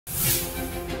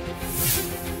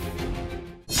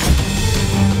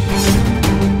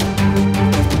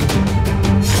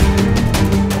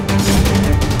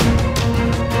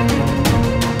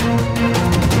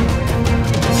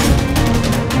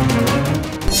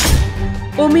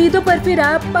उम्मीदों पर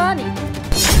फिरा पानी।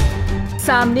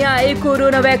 सामने आए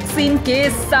कोरोना वैक्सीन के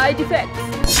साइड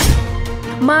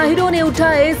इफेक्ट्स। माहिरों ने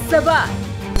उठाए सवाल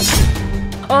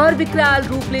और विकराल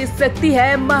रूप ले सकती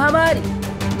है महामारी।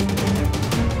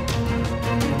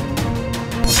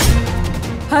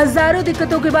 हजारों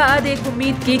दिक्कतों के बाद एक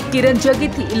उम्मीद की किरण जगी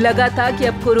थी। लगा था कि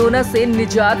अब कोरोना से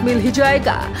निजात मिल ही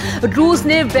जाएगा। रूस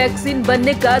ने वैक्सीन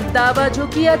बनने का दावा जो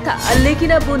किया था,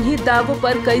 लेकिन अब उन्हीं दावों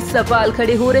पर कई सवाल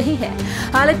खड़े हो रहे हैं।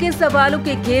 हालांकि सवालों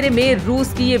के घेरे में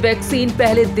रूस की ये वैक्सीन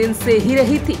पहले दिन से ही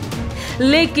रही थी,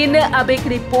 लेकिन अब एक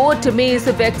रिपोर्ट में इस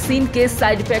वैक्सीन के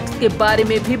साइड इफेक्ट्स के बारे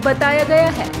में भी बताया गया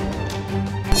है।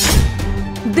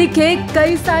 दिखे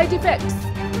कई साइड इफेक्ट्स।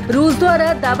 रूस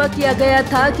द्वारा दावा किया गया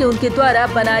था कि उनके द्वारा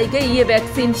बनाई गई ये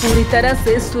वैक्सीन पूरी तरह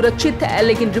से सुरक्षित है,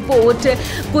 लेकिन रिपोर्ट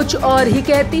कुछ और ही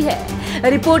कहती है।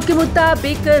 रिपोर्ट के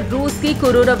मुताबिक रूस की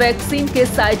कोरोना वैक्सीन के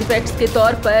साइड इफेक्ट्स के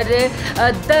तौर पर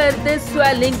दर्द,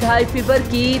 स्वेलिंग, हाई फीवर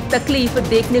की तकलीफ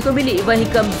देखने को मिली। वहीं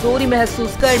कमजोरी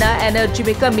महसूस करना, एनर्जी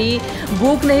में कमी,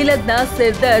 भूख नहीं लगना,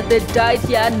 सिर दर्द,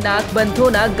 डायरिया, नाक बंद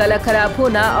होना, गला खराब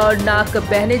होना और नाक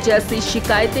बहने जैसी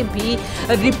शिकायतें भी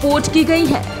रिपोर्ट की गई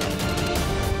हैं।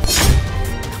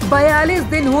 42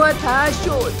 दिन हुआ था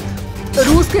शोध।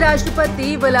 रूस के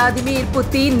राष्ट्रपति व्लादिमीर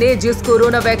पुतिन ने जिस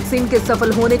कोरोना वैक्सीन के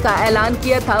सफल होने का ऐलान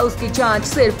किया था, उसकी जांच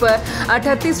सिर्फ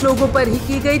 38 लोगों पर ही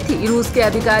की गई थी। रूस के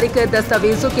आधिकारिक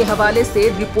दस्तावेजों के हवाले से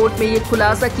रिपोर्ट में ये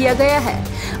खुलासा किया गया है।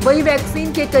 वहीं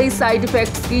वैक्सीन के कई साइड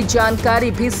इफेक्ट्स की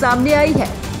जानकारी भी सामने आई है।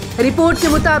 रिपोर्ट के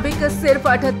मुताबिक सिर्फ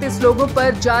 38 लोगों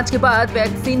पर जांच के बाद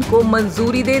वैक्सीन को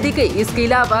मंजूरी दे दी गई। इसके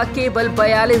अलावा केवल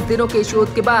 42 दिनों के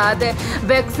शोध के बाद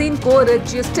वैक्सीन को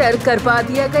रजिस्टर करवा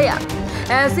दिया गया।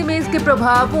 ऐसे में इसके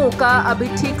प्रभावों का अभी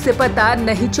ठीक से पता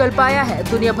नहीं चल पाया है।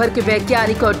 दुनिया भर के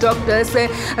वैज्ञानिक और डॉक्टर्स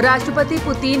राष्ट्रपति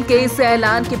पुतिन के इस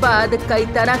ऐलान के बाद कई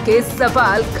तरह के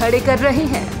सवाल खड़े कर रहे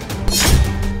हैं।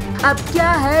 अब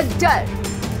क्या है डर?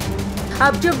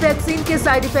 अब जब वैक्सीन के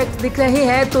साइड इफेक्ट्स दिख रहे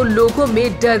हैं तो लोगों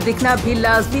में डर दिखना भी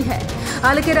लाजमी है।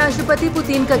 हालांकि राष्ट्रपति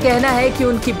पुतिन का कहना है कि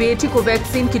उनकी बेटी को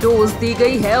वैक्सीन की डोज दी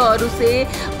गई है और उसे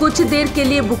कुछ देर के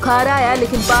लिए बुखार आया,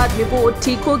 लेकिन बाद में वो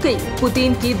ठीक हो गई।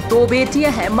 पुतिन की 2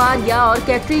 बेटियां हैं, मारिया और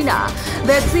कैटरीना।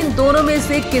 वैक्सीन दोनों में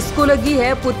से किसको लगी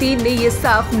है, पुतिन ने ये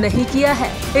साफ नहीं किया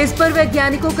है। इस पर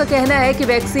वैज्ञानिकों का कहना है कि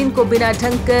वैक्सीन को बिना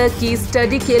ढंग की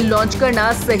स्टडी के लॉन्च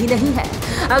करना सही नहीं है।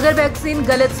 अगर वैक्सीन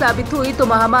गलत साबित हुई तो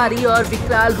महामारी और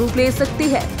विकराल रूप ले सकती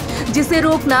है, जिसे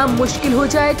रोकना मुश्किल हो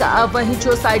जाएगा। वहीं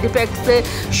जो साइड इफेक्ट्स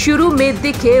शुरू में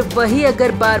दिखे, वही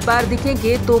अगर बार बार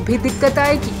दिखेंगे तो भी दिक्कत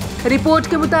आएगी। रिपोर्ट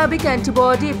के मुताबिक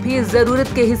एंटीबॉडी भी जरूरत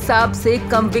के हिसाब से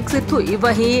कम विकसित हुई।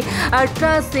 वहीं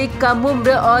 18 से कम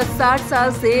उम्र और 60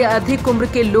 साल से अधिक उम्र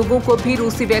के लोगों को भी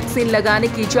रूसी वैक्सीन लगाने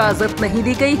की इजाजत नहीं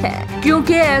दी गई है,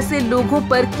 क्योंकि ऐसे लोगों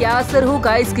पर क्या असर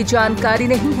होगा इसकी जानकारी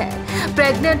नहीं है।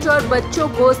 प्रेग्नेंट और बच्चों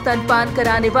को स्तनपान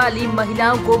कराने वाली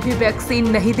महिलाओं को भी वैक्सीन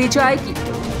नहीं दी जाएगी।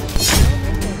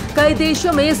 कई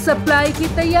देशों में सप्लाई की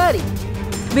तैयारी।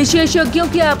 विशेषज्ञों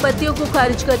की आपत्तियों को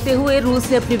खारिज करते हुए रूस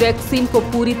ने अपनी वैक्सीन को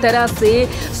पूरी तरह से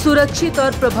सुरक्षित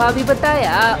और प्रभावी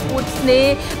बताया। उसने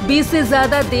 20 से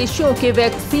ज्यादा देशों के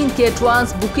वैक्सीन की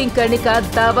एडवांस बुकिंग करने का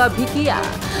दावा भी किया।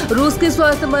 रूस के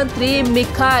स्वास्थ्य मंत्री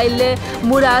मिखाइल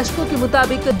मुराशको के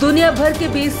मुताबिक दुनिया भर के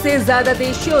 20 से ज्यादा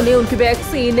देशों ने उनकी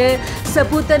वैक्सीन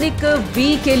स्पुतनिक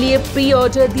वी के लिए प्री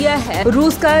ऑर्डर दिया है।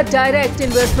 रूस का डायरेक्ट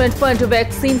इन्वेस्टमेंट फंड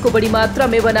वैक्सीन को बड़ी मात्रा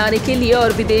में बनाने के लिए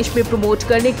और विदेश में प्रमोट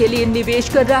करने के लिए निवेश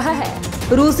कर रहा है।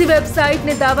 रूसी वेबसाइट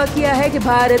ने दावा किया है कि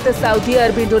भारत, सऊदी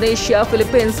अरब, इंडोनेशिया,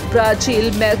 फिलीपींस,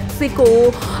 ब्राजील,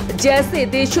 मैक्सिको जैसे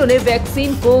देशों ने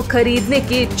वैक्सीन को खरीदने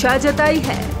की इच्छा जताई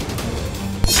है।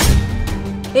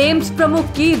 एम्स प्रमुख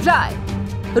की राय।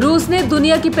 रूस ने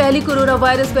दुनिया की पहली कोरोना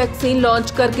वायरस वैक्सीन लॉन्च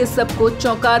करके सबको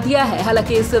चौंका दिया है।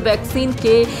 हालांकि इस वैक्सीन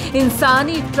के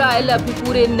इंसानी ट्रायल अभी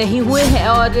पूरे नहीं हुए हैं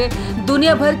और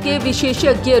दुनिया भर के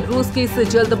विशेषज्ञ रूस की इस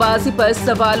जल्दबाजी पर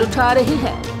सवाल उठा रहे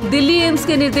हैं। दिल्ली एम्स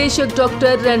के निदेशक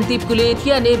डॉक्टर रणदीप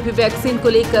गुलेरिया ने भी वैक्सीन को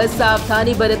लेकर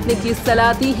सावधानी बरतने की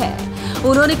सलाह दी है।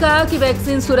 उन्होंने कहा कि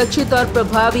वैक्सीन सुरक्षित और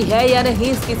प्रभावी है या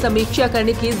नहीं, इसकी समीक्षा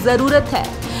करने की जरूरत है।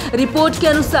 रिपोर्ट के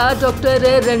अनुसार डॉक्टर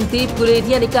रणदीप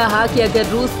गुलेरिया ने कहा कि अगर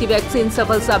रूस की वैक्सीन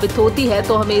सफल साबित होती है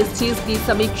तो हमें इस चीज की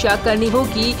समीक्षा करनी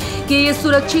होगी कि ये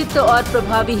सुरक्षित और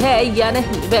प्रभावी है या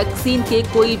नहीं। वैक्सीन के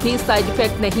कोई भी साइड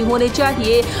इफेक्ट नहीं होने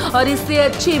चाहिए और इससे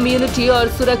अच्छी इम्यूनिटी और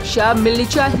सुरक्षा मिलनी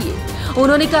चाहिए।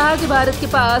 उन्होंने कहा कि भारत के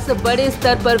पास बड़े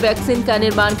स्तर पर वैक्सीन का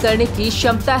निर्माण करने की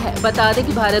क्षमता है। बता दें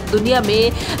कि भारत दुनिया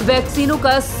में वैक्सीनों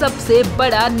का सबसे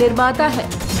बड़ा निर्माता है।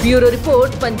 Bureau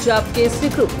report, Punjab Kesari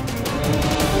group.